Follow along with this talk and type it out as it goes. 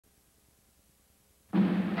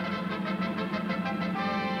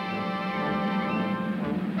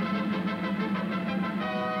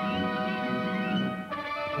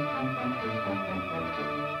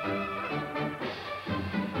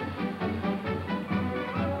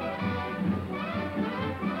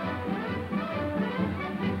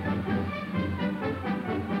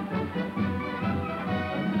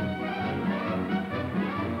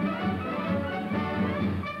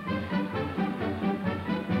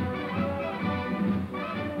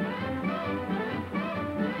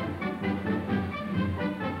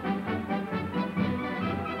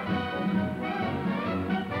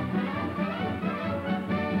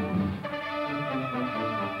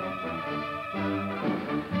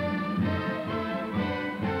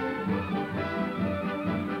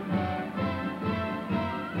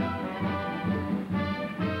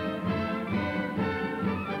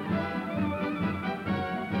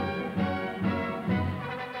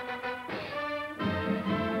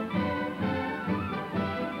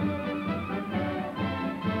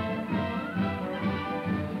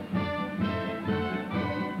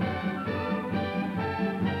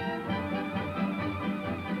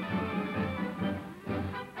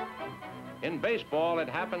In baseball, it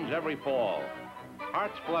happens every fall.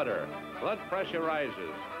 Hearts flutter, blood pressure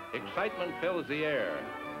rises, excitement fills the air.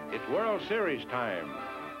 It's World Series time,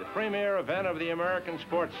 the premier event of the American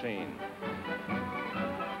sports scene.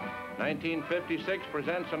 1956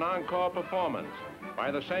 presents an encore performance by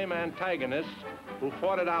the same antagonists who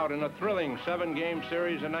fought it out in a thrilling 7-game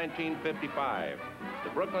series in 1955. The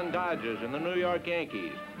Brooklyn Dodgers and the New York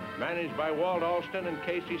Yankees, managed by Walt Alston and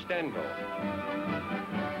Casey Stengel.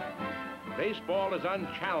 Baseball is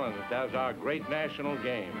unchallenged as our great national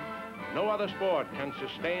game. No other sport can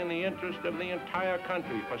sustain the interest of the entire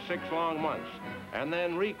country for 6 long months and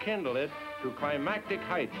then rekindle it to climactic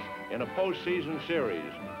heights in a postseason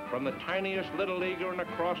series. From the tiniest little leaguer in a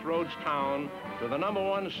crossroads town to the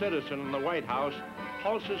 #1 citizen in the White House,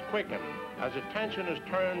 pulses quicken as attention is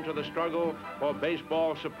turned to the struggle for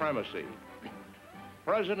baseball supremacy.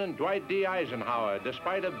 President Dwight D. Eisenhower,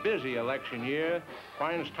 despite a busy election year,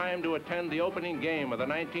 finds time to attend the opening game of the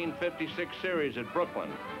 1956 series at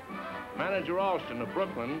Brooklyn. Manager Alston of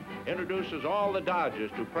Brooklyn introduces all the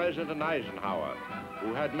Dodgers to President Eisenhower,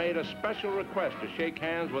 who had made a special request to shake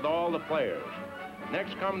hands with all the players.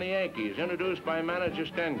 Next come the Yankees, introduced by manager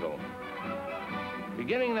Stengel.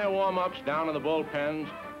 Beginning their warm-ups down in the bullpens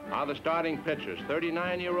are the starting pitchers.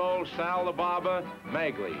 39-year-old Sal the Barber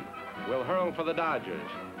Magley will hurl for the Dodgers.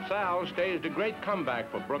 Sal staged a great comeback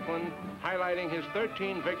for Brooklyn, highlighting his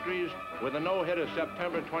 13 victories with a no-hitter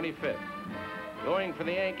September 25th. Going for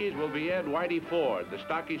the Yankees will be Ed Whitey Ford, the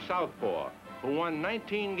stocky southpaw, who won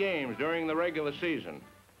 19 games during the regular season.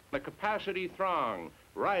 The capacity throng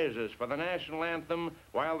rises for the national anthem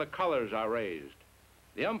while the colors are raised.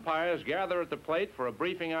 The umpires gather at the plate for a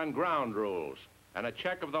briefing on ground rules and a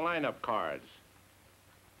check of the lineup cards.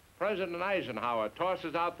 President Eisenhower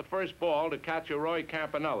tosses out the first ball to catcher Roy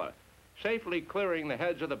Campanella, safely clearing the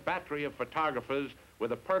heads of the battery of photographers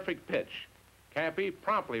with a perfect pitch. Campy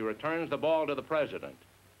promptly returns the ball to the president.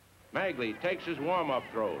 Magley takes his warm-up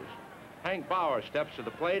throws. Hank Bauer steps to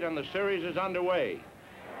the plate and the series is underway.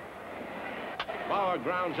 Bauer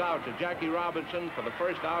grounds out to Jackie Robinson for the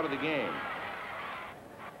first out of the game.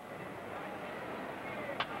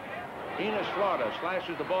 Enos Slaughter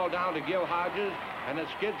slashes the ball down to Gil Hodges, and it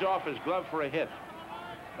skids off his glove for a hit.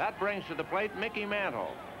 That brings to the plate Mickey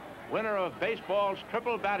Mantle, winner of baseball's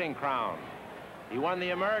triple batting crown. He won the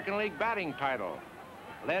American League batting title,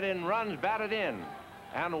 led in runs batted in,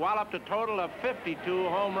 and walloped a total of 52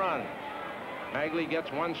 home runs. Magley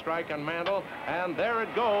gets 1 strike on Mantle, and there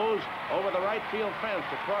it goes over the right field fence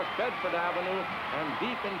across Bedford Avenue and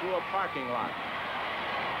deep into a parking lot.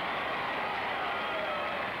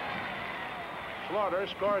 Slaughter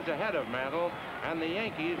scores ahead of Mantle, and the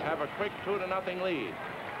Yankees have a quick 2-0 lead.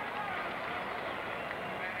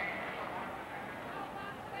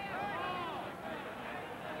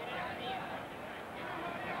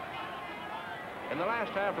 In the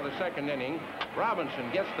last half of the second inning,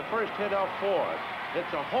 Robinson gets the first hit off Ford.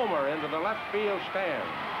 It's a homer into the left field stand.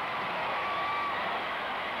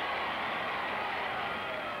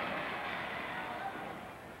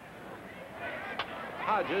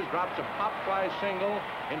 Hodges drops a pop fly single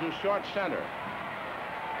into short center.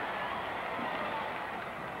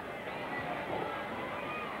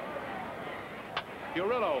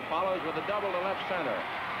 Curillo follows with a double to left center.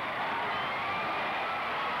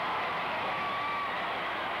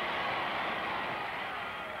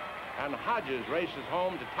 And Hodges races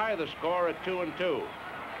home to tie the score at 2-2.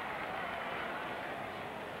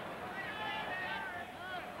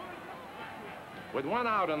 With 1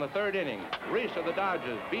 out in the 3rd inning, Reese of the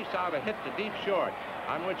Dodgers beats out a hit to deep short,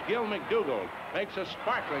 on which Gil McDougall makes a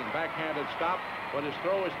sparkling backhanded stop, but his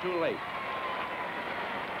throw is too late.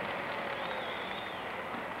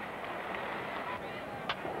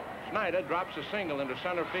 Snyder drops a single into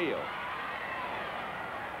center field.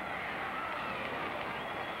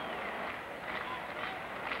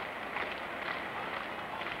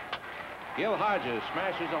 Gil Hodges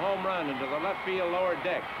smashes a home run into the left field lower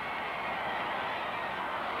deck.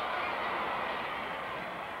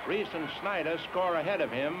 Reese and Snyder score ahead of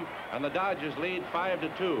him, and the Dodgers lead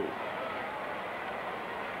 5-2.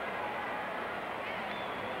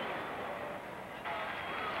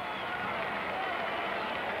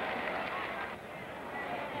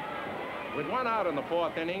 With 1 out in the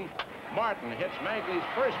 4th inning, Martin hits Magley's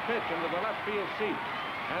first pitch into the left field seats,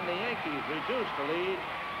 and the Yankees reduce the lead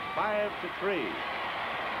 5-3.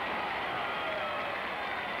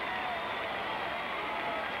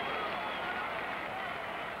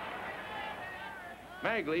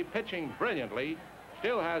 Magley, pitching brilliantly,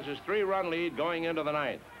 still has his 3-run lead going into the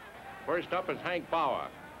 9th. First up is Hank Bauer.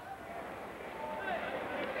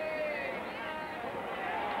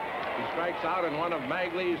 He strikes out in one of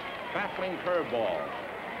Magley's baffling curveballs.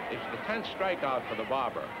 It's the 10th strikeout for the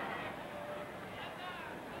barber.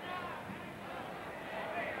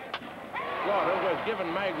 Slaughter, who has given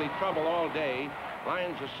Magley trouble all day,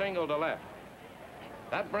 lines a single to left.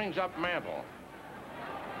 That brings up Mantle.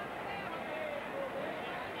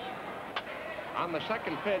 On the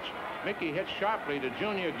second pitch, Mickey hits sharply to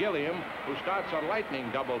Junior Gilliam, who starts a lightning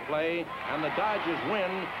double play, and the Dodgers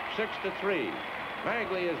win 6-3.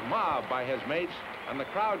 Magley is mobbed by his mates, and the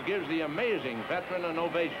crowd gives the amazing veteran an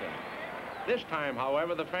ovation. This time,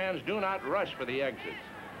 however, the fans do not rush for the exits.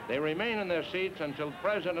 They remain in their seats until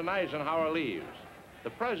President Eisenhower leaves. The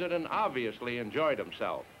president obviously enjoyed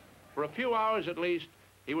himself. For a few hours at least,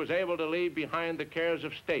 he was able to leave behind the cares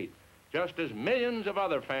of state, just as millions of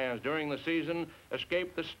other fans during the season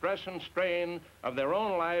escaped the stress and strain of their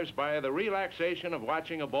own lives by the relaxation of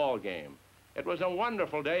watching a ball game. It was a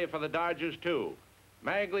wonderful day for the Dodgers, too.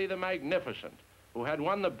 Magley the Magnificent, who had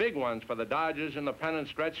won the big ones for the Dodgers in the pennant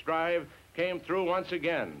stretch drive, came through once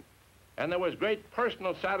again. And there was great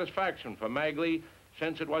personal satisfaction for Magley,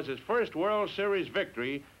 since it was his first World Series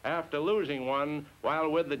victory after losing one while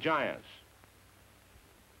with the Giants.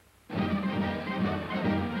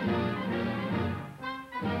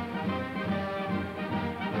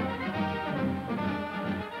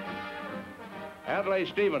 Adlai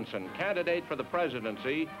Stevenson, candidate for the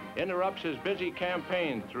presidency, interrupts his busy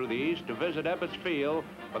campaign through the East to visit Ebbets Field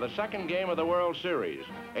for the second game of the World Series.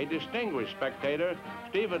 A distinguished spectator,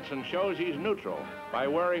 Stevenson shows he's neutral by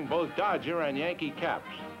wearing both Dodger and Yankee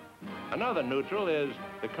caps. Another neutral is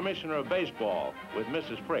the Commissioner of Baseball with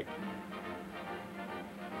Mrs. Frick.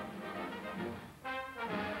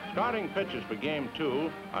 Starting pitchers for Game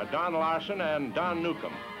 2 are Don Larson and Don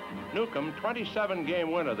Newcomb. Newcomb,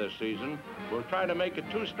 27-game winner this season, will try to make it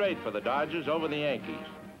 2 straight for the Dodgers over the Yankees.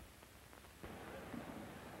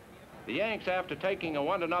 The Yanks, after taking a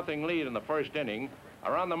 1-0 lead in the first inning,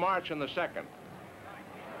 are on the march in the second.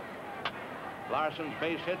 Larson's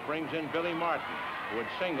base hit brings in Billy Martin, who had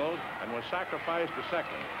singled and was sacrificed to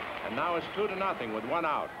second. And now it's 2-0 with 1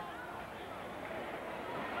 out.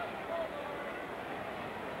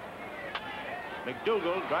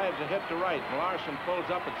 McDougal drives a hit to right, and Larson pulls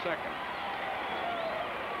up at second.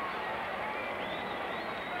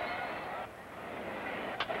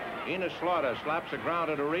 Enos Slaughter slaps a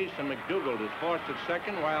grounder to Reese, and McDougal is forced at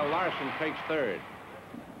second while Larson takes third.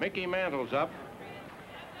 Mickey Mantle's up.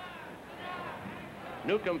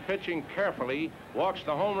 Newcomb, pitching carefully, walks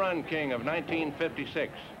the home run king of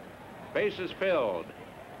 1956. Bases filled.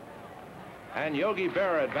 And Yogi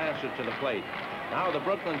Berra advances to the plate. Now the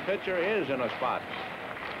Brooklyn pitcher is in a spot.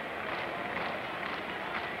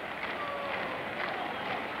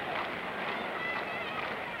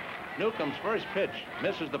 Newcomb's first pitch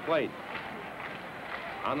misses the plate.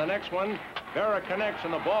 On the next one, Berra connects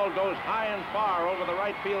and the ball goes high and far over the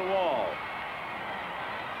right field wall.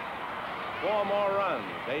 4 more runs,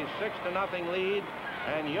 a 6-0 lead,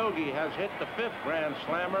 and Yogi has hit the 5th grand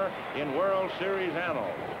slammer in World Series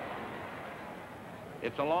annals.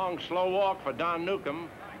 It's a long, slow walk for Don Newcomb.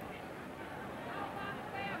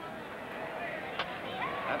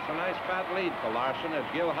 That's a nice fat lead for Larson as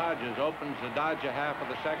Gil Hodges opens the Dodger half of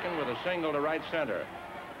the second with a single to right center.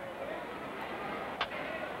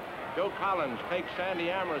 Joe Collins takes Sandy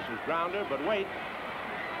Amherst's grounder, but wait.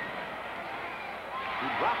 He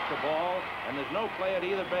drops the ball, and there's no play at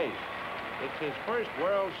either base. It's his first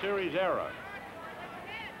World Series error.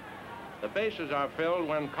 The bases are filled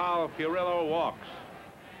when Carl Fiorillo walks.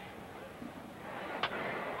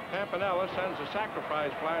 Campanella sends a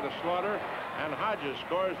sacrifice fly to Slaughter, and Hodges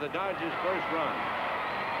scores the Dodgers' first run.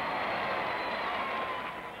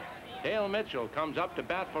 Dale Mitchell comes up to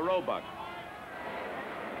bat for Roebuck.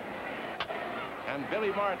 And Billy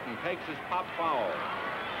Martin takes his pop foul.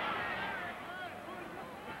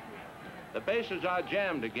 The bases are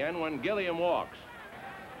jammed again when Gilliam walks.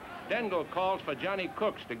 Stengel calls for Johnny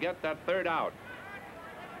Cooks to get that 3rd out.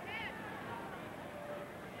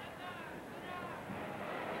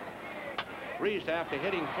 Reese, after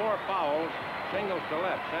hitting 4 fouls, singles to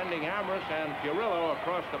left, sending Amherst and Fiorillo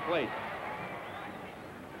across the plate.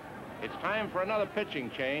 It's time for another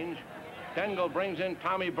pitching change. Stengel brings in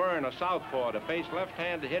Tommy Byrne, a southpaw, to face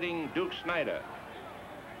left-hand hitting Duke Snyder.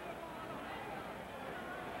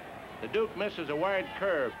 The Duke misses a wide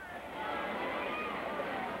curve,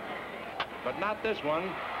 but not this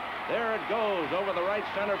one. There it goes over the right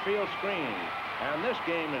center field screen, and this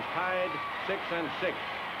game is tied 6-6.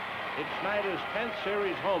 It's Snyder's 10th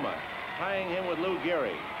series homer, tying him with Lou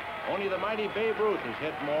Gehrig. Only the mighty Babe Ruth has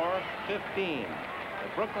hit more, 15.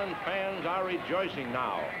 The Brooklyn fans are rejoicing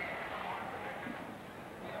now.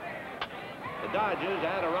 The Dodgers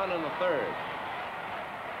add a run in the third.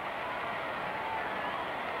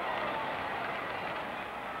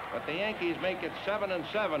 But the Yankees make it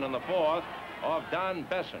 7-7 in the fourth off Don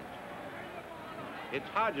Besant. It's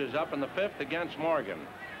Hodges up in the fifth against Morgan.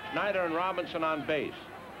 Snyder and Robinson on base.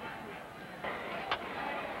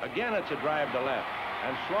 Again, it's a drive to left,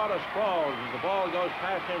 and Slaughter sprawls as the ball goes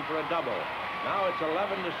past him for a double. Now it's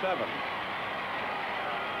 11-7.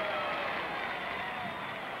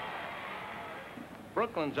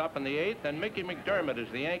 Brooklyn's up in the eighth, and Mickey McDermott is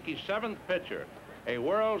the Yankees' seventh pitcher, a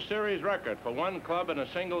World Series record for one club in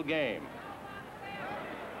a single game.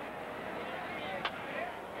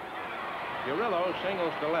 Cirillo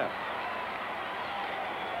singles to left.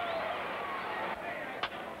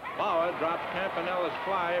 Bauer drops Campanella's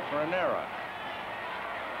fly for an error.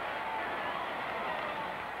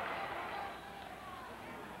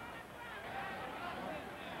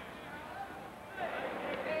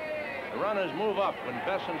 The runners move up when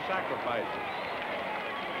Besson sacrifices.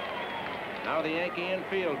 Now the Yankee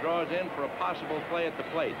infield draws in for a possible play at the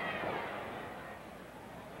plate.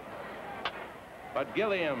 But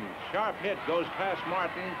Gilliam's sharp hit goes past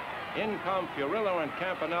Martin. In come Cirillo and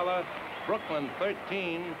Campanella. Brooklyn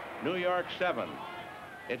 13, New York 7.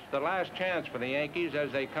 It's the last chance for the Yankees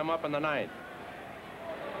as they come up in the ninth.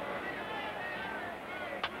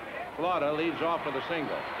 Slaughter leads off with a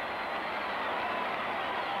single.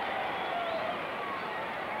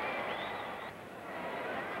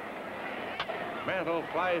 Mantle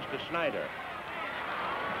flies to Snyder.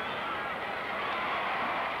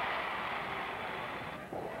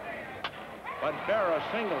 But Berra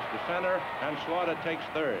singles to center, and Slaughter takes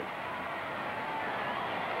third.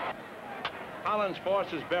 Collins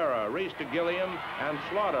forces Berra, Reese to Gilliam, and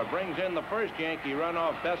Slaughter brings in the first Yankee run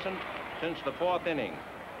off Besant since the fourth inning.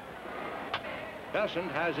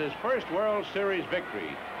 Besant has his first World Series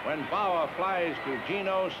victory when Bauer flies to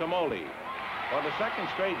Gino Cimoli. For the second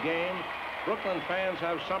straight game, Brooklyn fans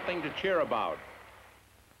have something to cheer about.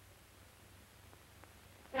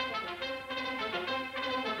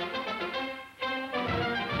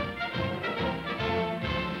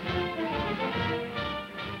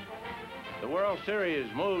 The World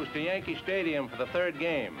Series moves to Yankee Stadium for the third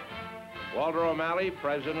game. Walter O'Malley,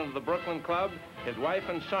 president of the Brooklyn Club, his wife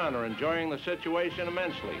and son are enjoying the situation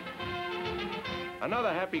immensely.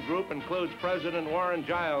 Another happy group includes President Warren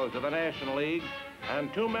Giles of the National League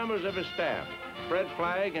and two members of his staff, Fred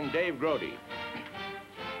Flagg and Dave Grody.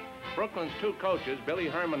 Brooklyn's two coaches, Billy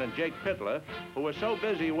Herman and Jake Pitler, who were so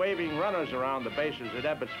busy waving runners around the bases at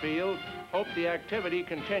Ebbets Field, hope the activity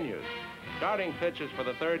continues. Starting pitchers for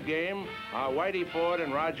the third game are Whitey Ford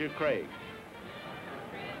and Roger Craig.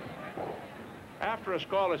 After a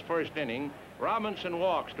scoreless first inning, Robinson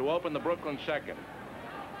walks to open the Brooklyn second.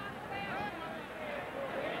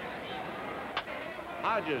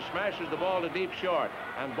 Hodges smashes the ball to deep short,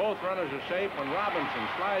 and both runners are safe when Robinson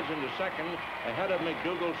slides into second ahead of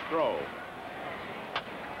McDougal's throw.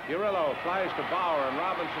 Cirillo flies to Bauer, and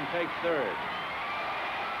Robinson takes third.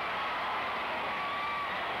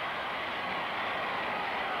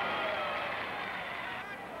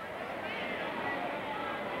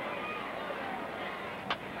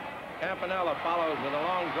 Campanella follows with a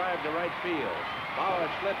long drive to right field. Bauer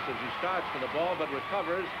slips as he starts for the ball, but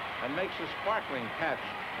recovers and makes a sparkling catch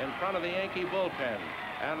in front of the Yankee bullpen.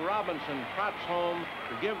 And Robinson trots home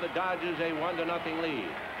to give the Dodgers a 1-0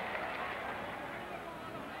 lead.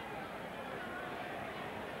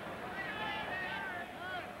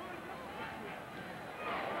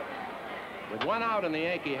 With one out in the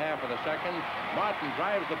Yankee half of the second, Martin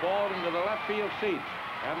drives the ball into the left field seats,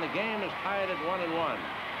 and the game is tied at 1-1.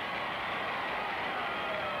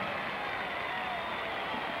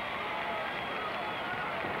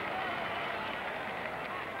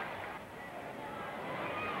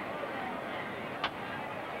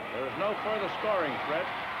 There is no further scoring threat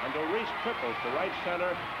until Reese triples to right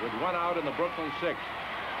center with one out in the Brooklyn sixth.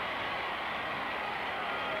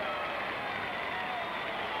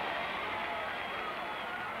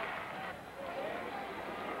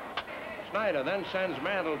 Snyder then sends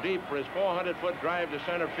Mantle deep for his 400-foot drive to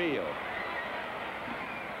center field.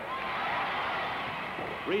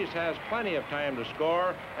 Reese has plenty of time to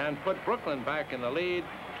score and put Brooklyn back in the lead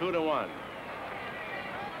 2-1.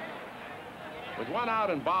 With one out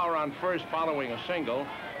and Bauer on first following a single,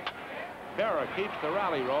 Berra keeps the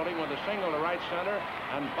rally rolling with a single to right center,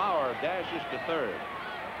 and Bauer dashes to third.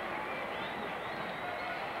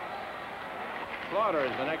 Slaughter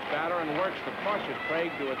is the next batter and works the cautious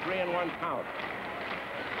Craig to a 3-1 count.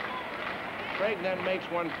 Craig then makes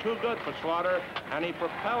one too good for Slaughter, and he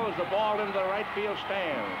propels the ball into the right field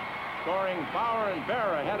stands. scoring Bauer and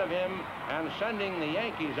Bear ahead of him and sending the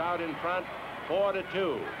Yankees out in front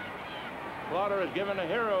 4-2. Slaughter is given a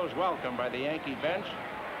hero's welcome by the Yankee bench.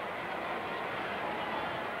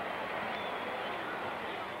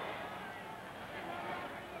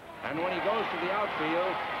 And when he goes to the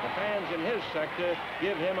outfield, the fans in his sector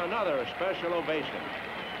give him another special ovation.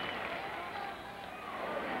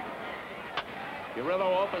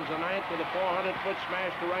 Murillo opens the ninth with a 400-foot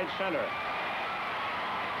smash to right center.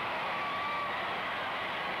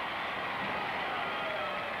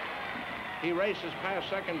 He races past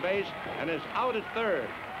second base and is out at third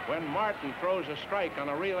when Martin throws a strike on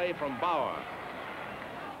a relay from Bauer.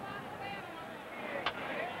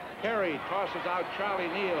 Carey tosses out Charlie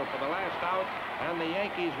Neal for the last out, and the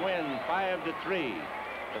Yankees win 5-3.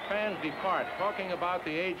 The fans depart talking about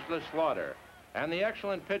the ageless Slaughter and the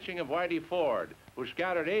excellent pitching of Whitey Ford, who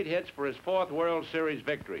scattered 8 hits for his 4th World Series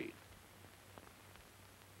victory.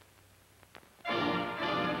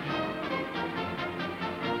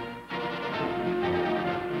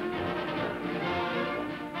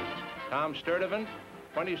 Tom Sturdivant,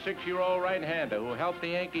 26-year-old right-hander who helped the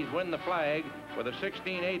Yankees win the flag with a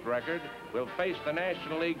 16-8 record, will face the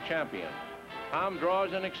National League champion. Tom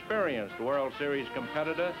draws an experienced World Series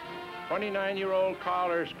competitor, 29-year-old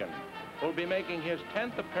Carl Erskine, who will be making his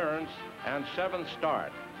 10th appearance and 7th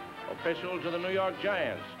start. Officials of the New York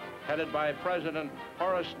Giants, headed by President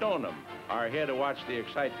Horace Stoneham, are here to watch the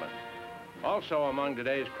excitement. Also among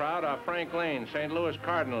today's crowd are Frank Lane, St. Louis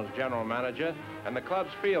Cardinals general manager, and the club's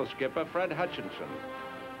field skipper, Fred Hutchinson.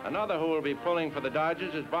 Another who will be pulling for the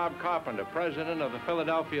Dodgers is Bob Carpenter, president of the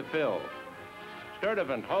Philadelphia Phil.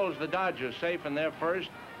 Sturdivant holds the Dodgers safe in their first,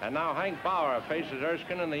 and now Hank Bauer faces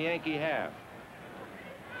Erskine in the Yankee half.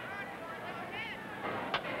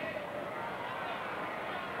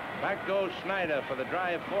 Back goes Snyder for the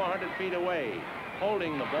drive 400 feet away,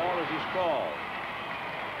 holding the ball as he sprawls.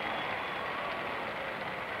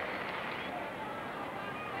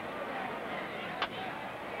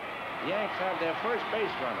 The Yanks have their first base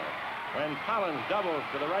runner when Collins doubles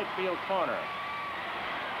to the right field corner.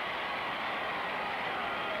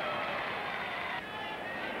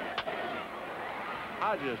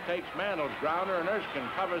 Hodges takes Mantle's grounder and Erskine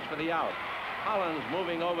covers for the out. Collins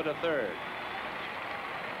moving over to third.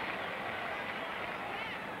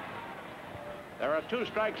 There are 2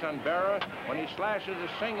 strikes on Berra when he slashes a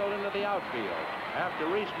single into the outfield after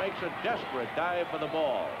Reese makes a desperate dive for the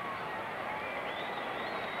ball.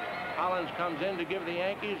 Collins comes in to give the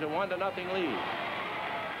Yankees a 1-0 lead.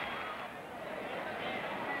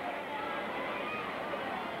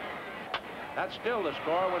 That's still the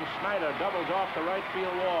score when Snyder doubles off the right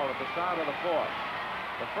field wall at the start of the 4th.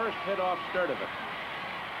 The first hit off Sturdivant.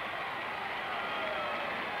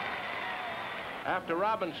 After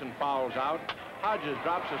Robinson fouls out, Hodges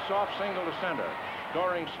drops a soft single to center,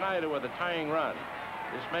 scoring Snyder with a tying run.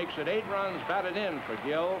 This makes it 8 runs batted in for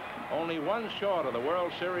Gill, only 1 short of the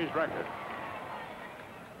World Series record.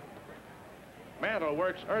 Mantle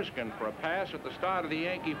works Erskine for a pass at the start of the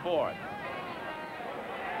Yankee 4th.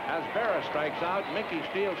 As Berra strikes out, Mickey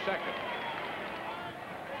steals second.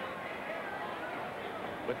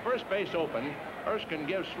 With first base open, Erskine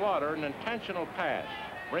gives Slaughter an intentional pass,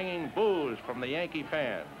 bringing boos from the Yankee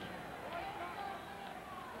fans.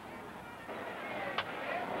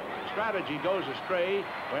 Strategy goes astray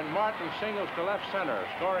when Martin singles to left center,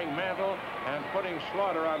 scoring Mantle and putting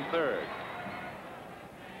Slaughter on third.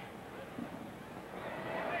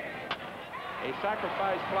 A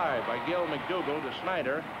sacrifice fly by Gil McDougall to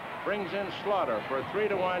Snyder brings in Slaughter for a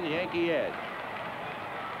 3-1 Yankee edge.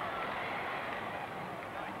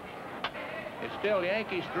 It's still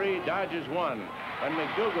Yankees 3, Dodgers 1, when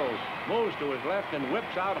McDougall moves to his left and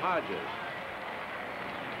whips out Hodges.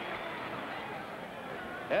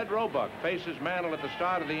 Ed Roebuck faces Mantle at the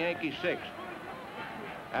start of the Yankee 6th.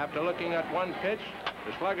 After looking at 1 pitch,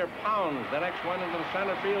 the slugger pounds the next one into the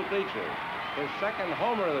center field bleachers. His 2nd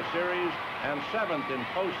homer of the series and 7th in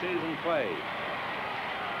postseason play.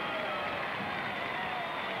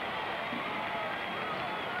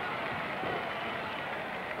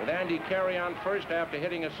 With Andy Carey on first after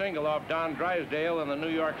hitting a single off Don Drysdale in the New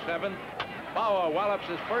York 7th, Bauer wallops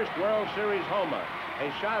his first World Series homer,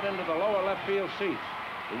 a shot into the lower left field seats.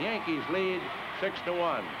 The Yankees lead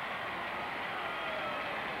 6-1.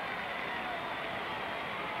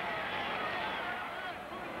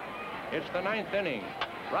 It's the 9th inning.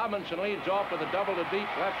 Robinson leads off with a double to deep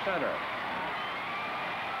left center.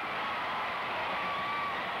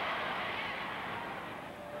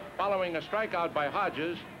 Following a strikeout by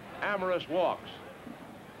Hodges, Amorous walks.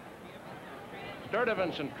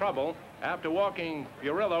 Sturdivant's in trouble after walking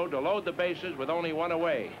Murillo to load the bases with only 1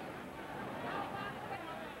 away.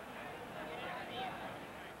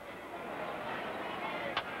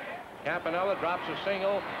 Campanella drops a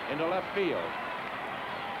single into left field.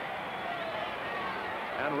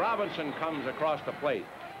 And Robinson comes across the plate.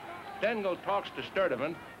 Stengel talks to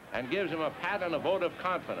Sturdivant and gives him a pat and a vote of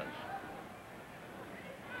confidence.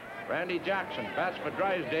 Randy Jackson bats for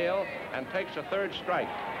Drysdale and takes a third strike.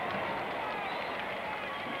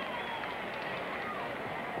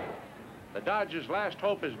 The Dodgers' last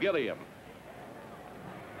hope is Gilliam.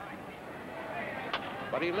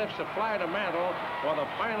 But he lifts a fly to Mantle for the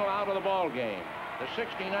final out of the ball game. The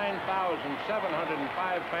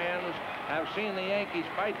 69,705 fans have seen the Yankees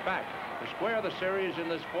fight back to square the series in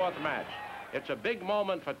this fourth match. It's a big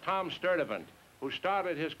moment for Tom Sturdivant, who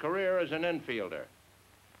started his career as an infielder.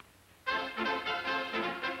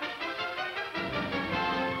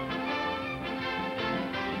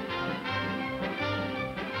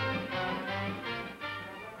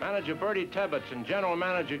 Manager Bertie Tebbetts and General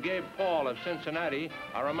Manager Gabe Paul of Cincinnati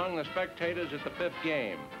are among the spectators at the fifth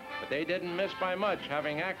game. But they didn't miss by much,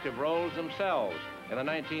 having active roles themselves in the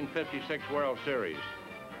 1956 World Series.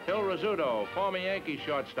 Phil Rizzuto, former Yankee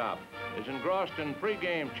shortstop, is engrossed in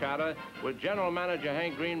pregame chatter with General Manager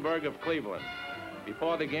Hank Greenberg of Cleveland.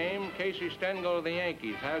 Before the game, Casey Stengel of the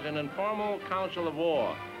Yankees has an informal council of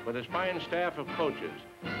war with his fine staff of coaches,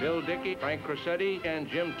 Bill Dickey, Frank Crosetti, and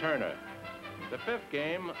Jim Turner. The fifth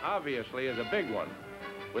game, obviously, is a big one,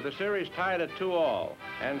 with the series tied at 2-all,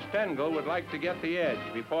 and Stengel would like to get the edge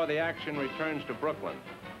before the action returns to Brooklyn.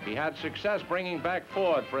 He had success bringing back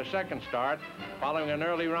Ford for a second start following an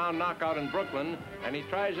early round knockout in Brooklyn, and he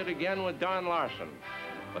tries it again with Don Larson.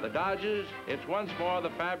 For the Dodgers, it's once more the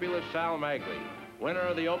fabulous Sal Magley, winner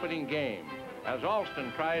of the opening game, as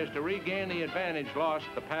Alston tries to regain the advantage lost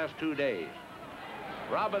the past 2 days.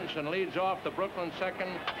 Robinson leads off the Brooklyn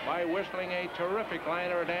second by whistling a terrific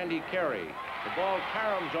liner at Andy Carey. The ball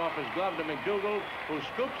caroms off his glove to McDougal, who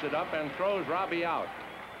scoops it up and throws Robbie out.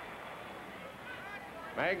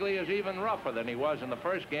 Magley is even rougher than he was in the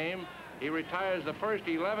first game. He retires the first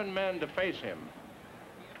 11 men to face him.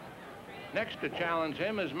 Next to challenge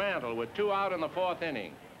him is Mantle with 2 out in the fourth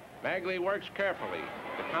inning. Magley works carefully.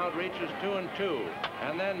 The count reaches 2-2,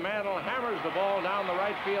 and then Mantle hammers the ball down the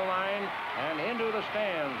right field line and into the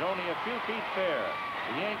stands, only a few feet fair.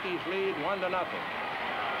 The Yankees lead 1-0.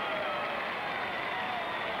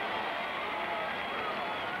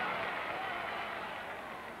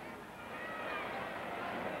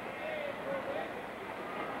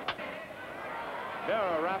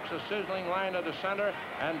 Vera wraps a sizzling liner to center,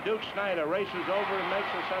 and Duke Snyder races over and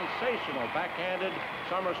makes a sensational backhanded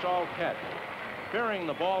somersault catch, spearing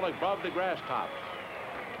the ball above the grass tops.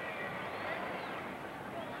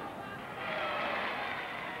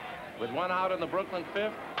 With 1 out in the Brooklyn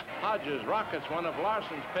fifth, Hodges rockets one of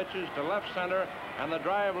Larson's pitches to left center, and the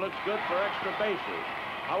drive looks good for extra bases.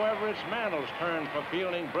 However, it's Mantle's turn for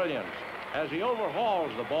fielding brilliance as he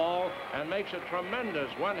overhauls the ball and makes a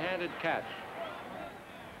tremendous one-handed catch.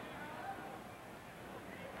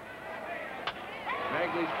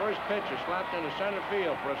 Magley's first pitch is slapped into center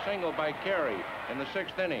field for a single by Carey in the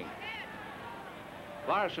 6th inning.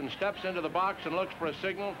 Larson steps into the box and looks for a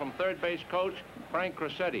signal from third base coach Frank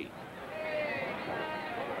Crosetti.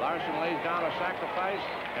 Larson lays down a sacrifice,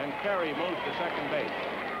 and Carey moves to second base.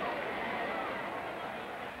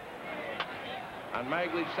 On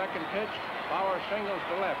Magley's second pitch, Bauer singles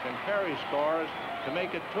to left, and Carey scores to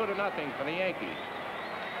make it 2-0 for the Yankees.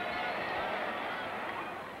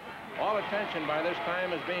 All attention by this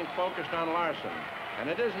time is being focused on Larson, and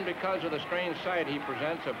it isn't because of the strange sight he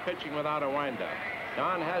presents of pitching without a windup.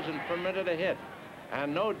 Don hasn't permitted a hit,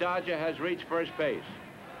 and no Dodger has reached first base.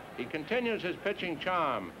 He continues his pitching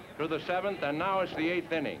charm through the 7th, and now it's the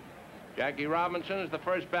 8th inning. Jackie Robinson is the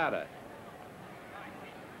first batter.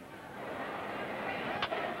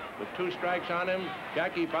 With 2 strikes on him,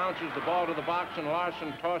 Jackie bounces the ball to the box, and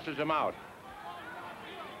Larson tosses him out.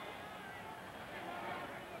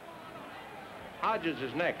 Hodges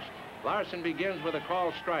is next. Larson begins with a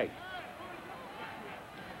called strike.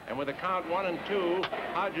 And with a count 1-2,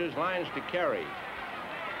 Hodges lines to Carey.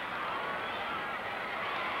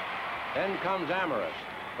 Then comes Amorous.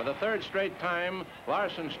 For the 3rd straight time,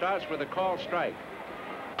 Larson starts with a called strike.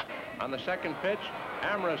 On the second pitch,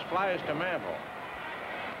 Amorous flies to Mantle.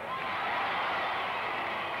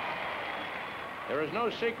 There is no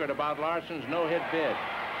secret about Larson's no-hit bid.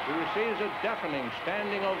 He receives a deafening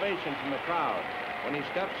standing ovation from the crowd when he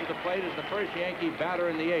steps to the plate as the first Yankee batter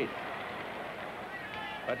in the 8th.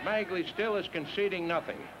 But Magley still is conceding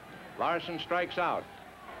nothing. Larson strikes out.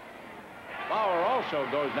 Bauer also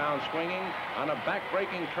goes down swinging on a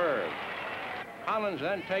back-breaking curve. Collins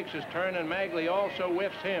then takes his turn, and Magley also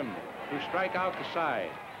whiffs him to strike out the side.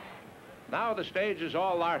 Now the stage is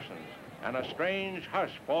all Larson's, and a strange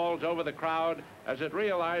hush falls over the crowd as it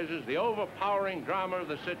realizes the overpowering drama of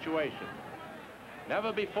the situation.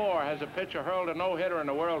 Never before has a pitcher hurled a no-hitter in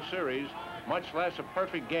the World Series, much less a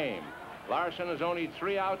perfect game. Larson is only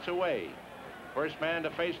 3 outs away. First man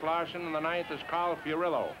to face Larson in the ninth is Carl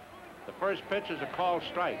Furillo. The first pitch is a called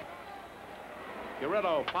strike.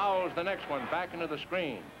 Furillo fouls the next one back into the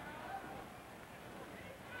screen.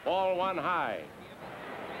 Ball 1 high.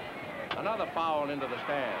 Another foul into the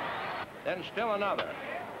stand. Then still another.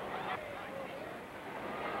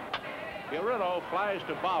 Furillo flies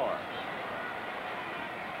to Bauer.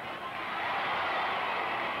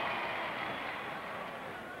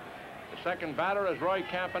 The second batter is Roy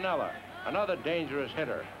Campanella, another dangerous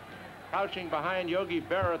hitter. Crouching behind Yogi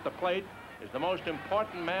Berra at the plate is the most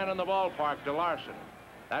important man in the ballpark to Larson.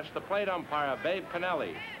 That's the plate umpire, Babe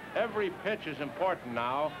Kennelly. Every pitch is important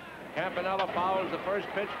now. Campanella fouls the first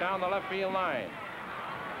pitch down the left field line.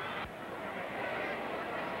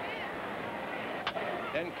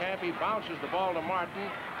 Then Campy bounces the ball to Martin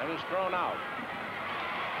and is thrown out.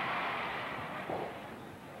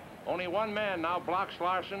 Only one man now blocks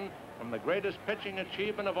Larson from the greatest pitching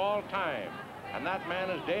achievement of all time, and that man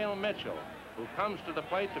is Dale Mitchell, who comes to the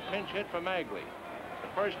plate to pinch hit for Magley. The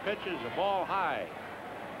first pitch is a ball high.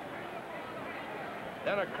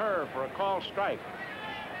 Then a curve for a called strike.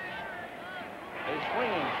 A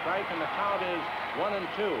swinging strike, and the count is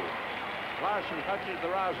 1-2. Larson touches the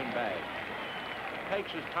rosin bag.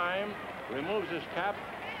 Takes his time, removes his cap.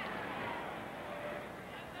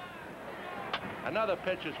 Another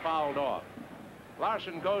pitch is fouled off.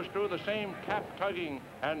 Larson goes through the same cap-tugging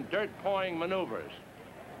and dirt-pouring maneuvers.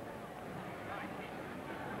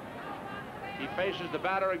 He faces the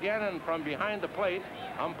batter again, and from behind the plate,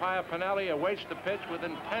 umpire Pinelli awaits the pitch with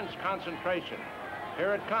intense concentration.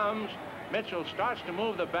 Here it comes. Mitchell starts to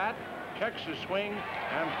move the bat, checks his swing,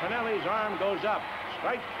 and Pinelli's arm goes up.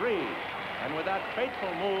 Strike 3. And with that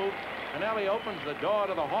fateful move, Pinelli opens the door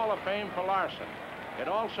to the Hall of Fame for Larson. It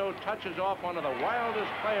also touches off one of the wildest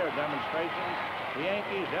player demonstrations the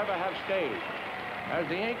Yankees ever have staged. As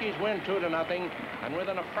the Yankees win 2-0, and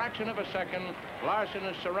within a fraction of a second, Larson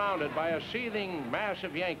is surrounded by a seething mass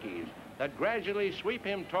of Yankees that gradually sweep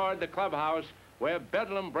him toward the clubhouse where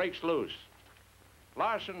bedlam breaks loose.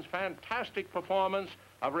 Larson's fantastic performance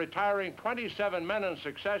of retiring 27 men in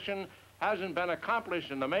succession hasn't been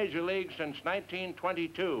accomplished in the major leagues since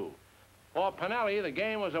 1922. For Pinelli, the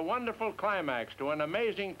game was a wonderful climax to an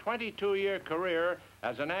amazing 22-year career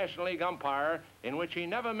as a National League umpire in which he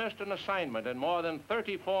never missed an assignment in more than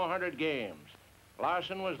 3,400 games.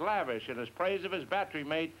 Larson was lavish in his praise of his battery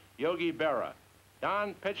mate, Yogi Berra.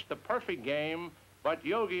 Don pitched the perfect game, but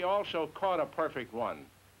Yogi also caught a perfect one.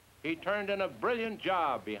 He turned in a brilliant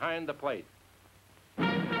job behind the plate.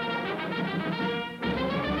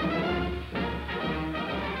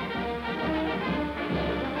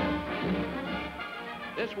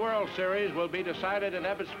 This World Series will be decided in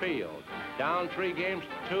Ebbets Field. Down 3-2,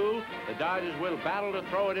 the Dodgers will battle to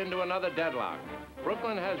throw it into another deadlock.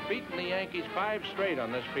 Brooklyn has beaten the Yankees 5 straight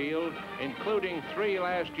on this field, including 3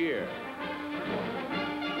 last year.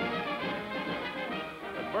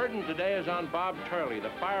 The burden today is on Bob Turley,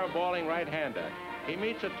 the fireballing right-hander. He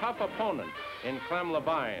meets a tough opponent in Clem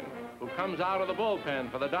Labine, who comes out of the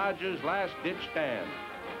bullpen for the Dodgers' last-ditch stand.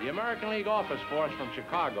 The American League office force from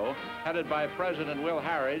Chicago, headed by President Will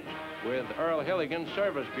Harridge, with Earl Hilligan,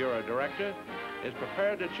 Service Bureau Director, is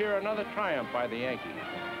prepared to cheer another triumph by the Yankees.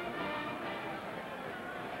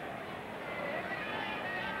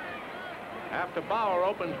 After Bauer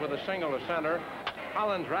opens with a single to center,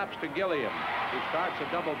 Collins raps to Gilliam, who starts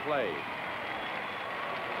a double play.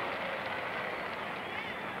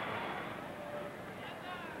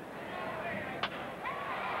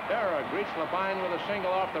 Berra greets Labine with a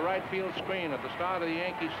single off the right field screen at the start of the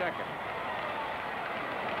Yankees' second.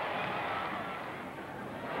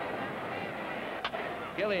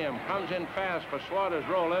 Gilliam comes in fast for Slaughter's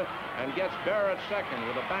roller and gets Berra at second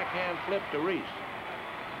with a backhand flip to Reese.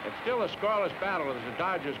 It's still a scoreless battle as the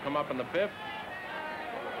Dodgers come up in the 5th.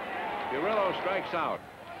 Furillo strikes out.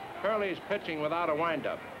 Curley's pitching without a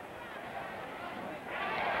windup.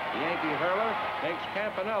 The Yankee hurler makes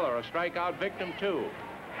Campanella a strikeout victim, too.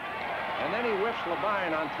 And then he whiffs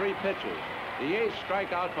Labine on 3 pitches. The 8th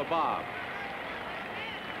strikeout for Bob.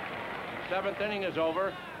 The 7th inning is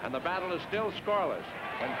over, and the battle is still scoreless.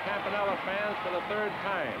 When Campanella fans for the 3rd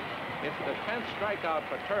time, it's the 10th strikeout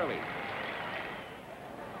for Turley.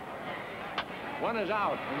 One is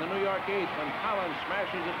out in the New York 8th when Collins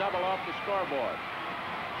smashes a double off the scoreboard.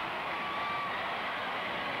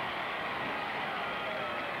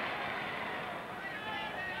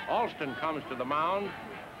 Alston comes to the mound.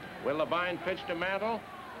 Will Labine pitch to Mantle?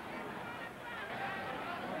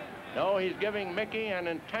 No, he's giving Mickey an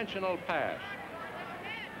intentional pass.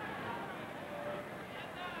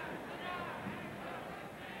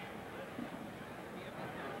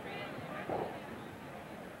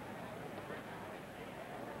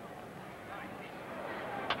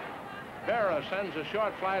 Vera sends a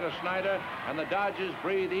short fly to Snyder, and the Dodgers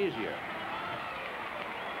breathe easier.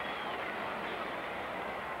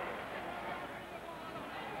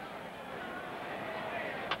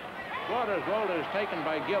 Slaughter's roller is taken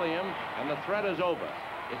by Gilliam, and the threat is over.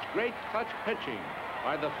 It's great clutch pitching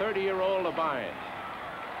by the 30-year-old Labine.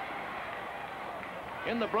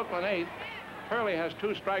 In the Brooklyn eighth, Turley has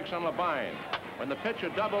 2 strikes on Labine when the pitcher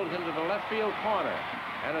doubles into the left field corner,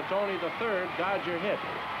 and it's only the 3rd Dodger hit.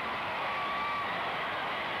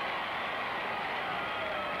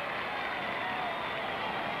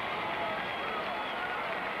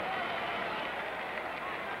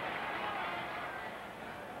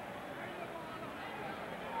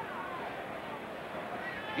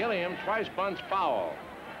 Gilliam twice bunts foul.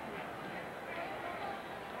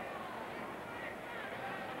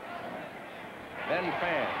 Then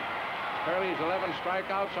fans. Turley's 11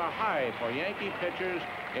 strikeouts are high for Yankee pitchers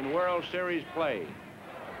in World Series play.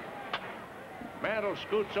 Mantle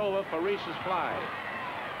scoots over for Reese's fly.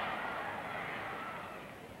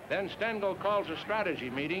 Then Stengel calls a strategy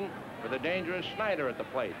meeting with a dangerous Snyder at the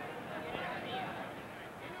plate.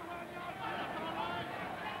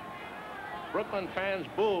 Brooklyn fans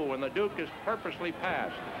boo when the Duke is purposely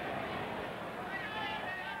passed.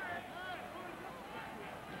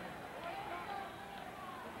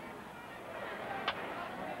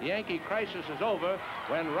 The Yankee crisis is over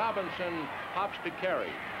when Robinson pops to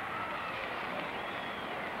Carey.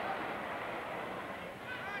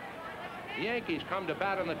 The Yankees come to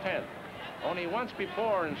bat in the 10th. Only once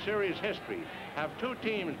before in series history have 2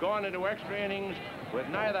 teams gone into extra innings with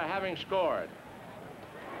neither having scored.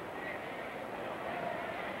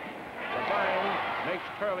 Labine makes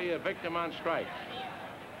Turley a victim on strikes.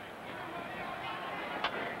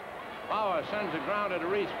 Bauer sends a grounder to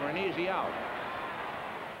Reese for an easy out.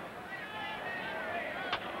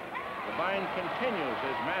 Labine continues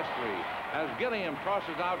his mastery as Gilliam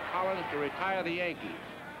tosses out Collins to retire the Yankees.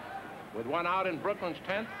 With 1 out in Brooklyn's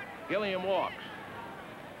 10th, Gilliam walks.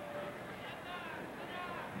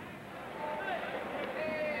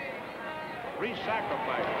 Reese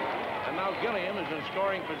sacrifices, and now Gilliam is in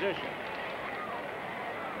scoring position.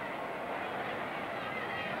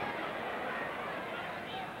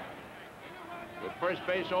 With first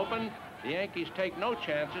base open, the Yankees take no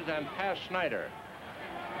chances and pass Snyder.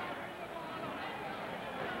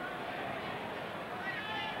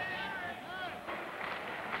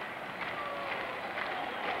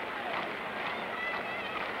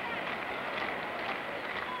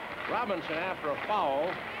 Robinson, after a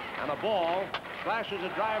foul and a ball, flashes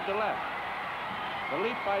a drive to left. The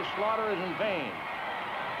leap by Slaughter is in vain.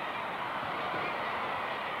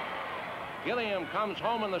 Gilliam comes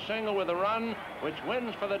home in the single with a run, which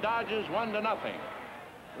wins for the Dodgers 1-0.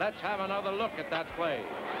 Let's have another look at that play.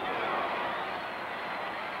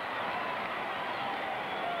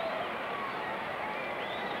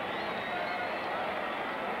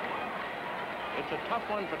 It's a tough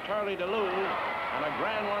one for Turley to lose and a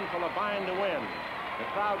grand one for Labine to win. The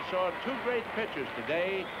crowd saw 2 great pitchers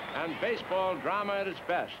today, and baseball drama at its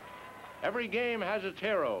best. Every game has its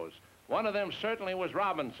heroes. One of them certainly was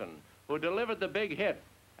Robinson, who delivered the big hit,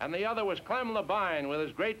 and the other was Clem Labine with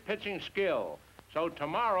his great pitching skill. So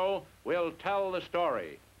tomorrow, we'll tell the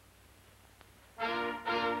story.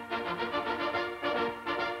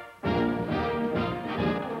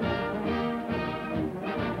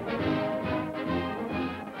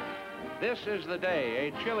 This is the day,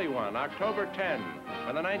 a chilly one, October 10,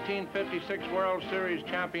 when the 1956 World Series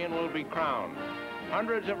champion will be crowned.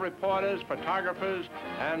 Hundreds of reporters, photographers,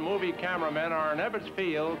 and movie cameramen are in Ebbets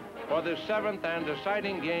Field for this 7th and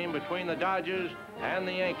deciding game between the Dodgers and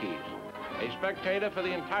the Yankees. A spectator for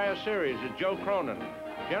the entire series is Joe Cronin,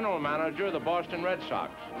 general manager of the Boston Red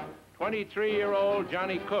Sox. 23-year-old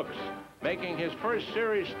Johnny Cooks, making his first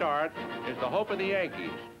series start, is the hope of the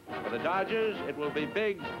Yankees. For the Dodgers, it will be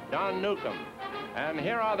big Don Newcomb. And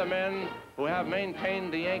here are the men who have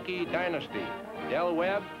maintained the Yankee dynasty. Del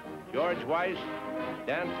Webb, George Weiss,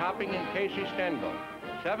 Dan Topping, and Casey Stengel.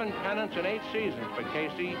 7 pennants in 8 seasons for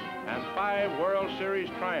Casey, and 5 World Series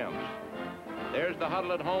triumphs. There's the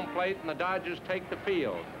huddle at home plate, and the Dodgers take the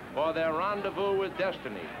field for their rendezvous with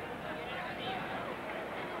destiny.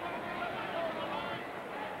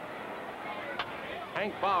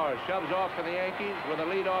 Hank Bauer shoves off for the Yankees with a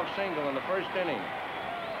leadoff single in the first inning.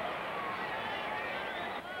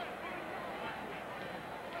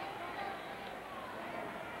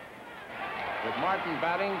 With Martin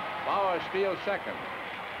batting, Bauer steals second.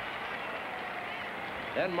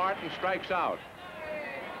 Then Martin strikes out.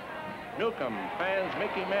 Newcomb fans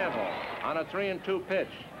Mickey Mantle on a 3-2 pitch.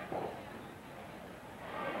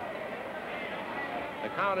 The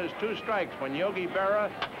count is 2 strikes when Yogi Berra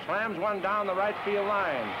slams one down the right field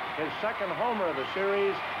line. His second homer of the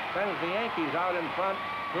series sends the Yankees out in front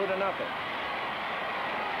 2-0.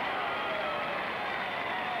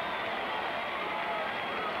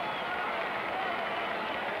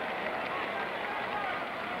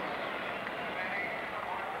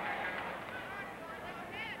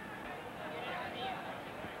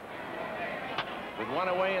 With one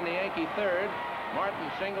away in the Yankee third,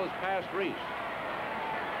 Martin singles past Reese.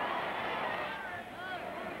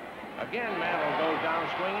 Again, Mantle goes down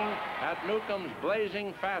swinging at Newcomb's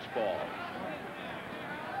blazing fastball.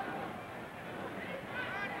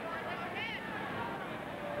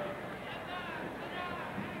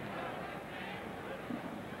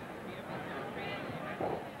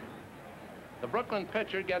 The Brooklyn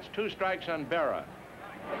pitcher gets 2 strikes on Berra.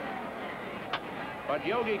 But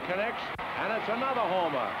Yogi connects, and it's another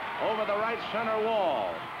homer over the right center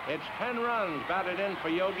wall. It's 10 runs batted in for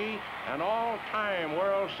Yogi, an all-time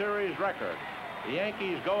World Series record. The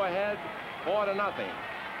Yankees go ahead 4-0.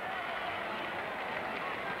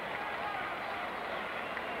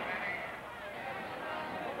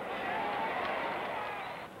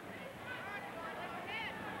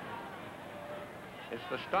 It's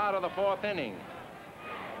the start of the 4th inning.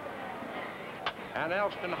 And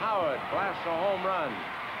Elston Howard blasts a home run.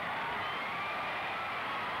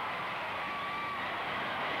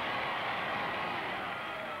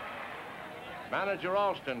 Manager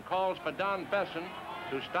Alston calls for Don Besson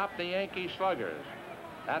to stop the Yankee sluggers.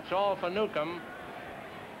 That's all for Newcomb.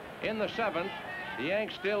 In the 7th, the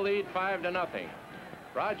Yanks still lead 5-0.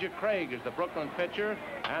 Roger Craig is the Brooklyn pitcher,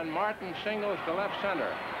 and Martin singles to left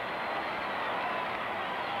center.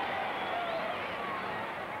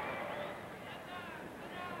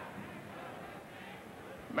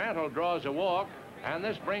 Mantle draws a walk, and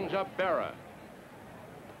this brings up Berra.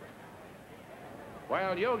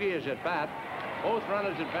 While Yogi is at bat, both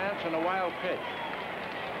runners advance in a wild pitch.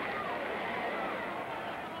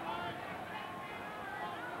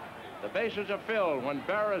 The bases are filled when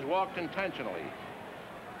Berra is walked intentionally.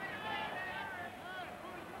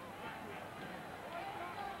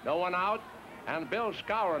 No one out, and Bill's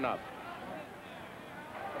scouring up.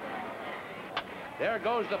 There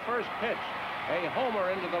goes the first pitch. A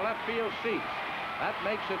homer into the left field seats. That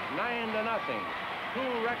makes it 9-0.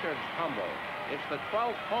 2 records tumble. It's the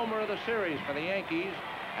 12th homer of the series for the Yankees,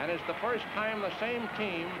 and it's the first time the same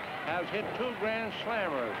team has hit 2 grand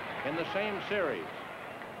slammers in the same series.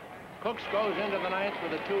 Cooks goes into the 9th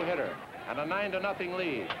with a 2-hitter and a 9-0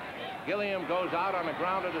 lead. Gilliam goes out on a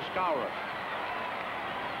grounder to Skowron.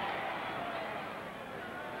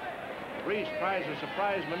 Reese tries a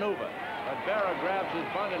surprise maneuver, but Berra grabs his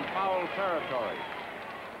bunt in foul territory.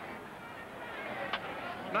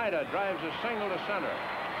 Snyder drives a single to center.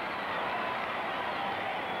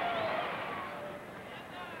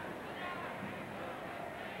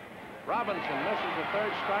 Robinson misses the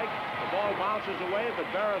 3rd strike. The ball bounces away, but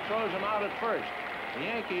Berra throws him out at first. The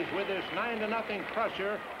Yankees, with this 9-0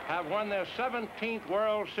 crusher, have won their 17th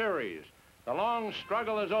World Series. The long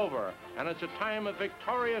struggle is over, and it's a time of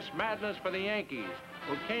victorious madness for the Yankees,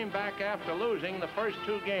 who came back after losing the first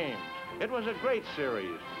 2 games. It was a great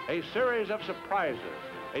series, a series of surprises,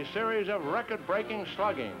 a series of record-breaking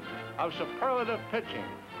slugging, of superlative pitching,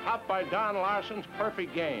 topped by Don Larson's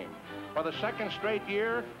perfect game. For the 2nd straight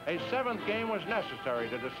year, a 7th game was necessary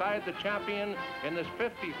to decide the champion in this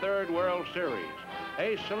 53rd World Series.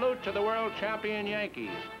 A salute to the world champion Yankees,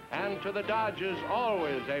 and to the Dodgers,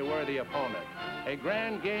 always a worthy opponent. A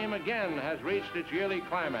grand game again has reached its yearly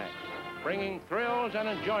climax, bringing thrills and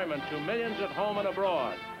enjoyment to millions at home and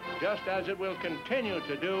abroad, just as it will continue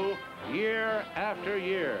to do year after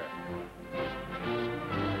year.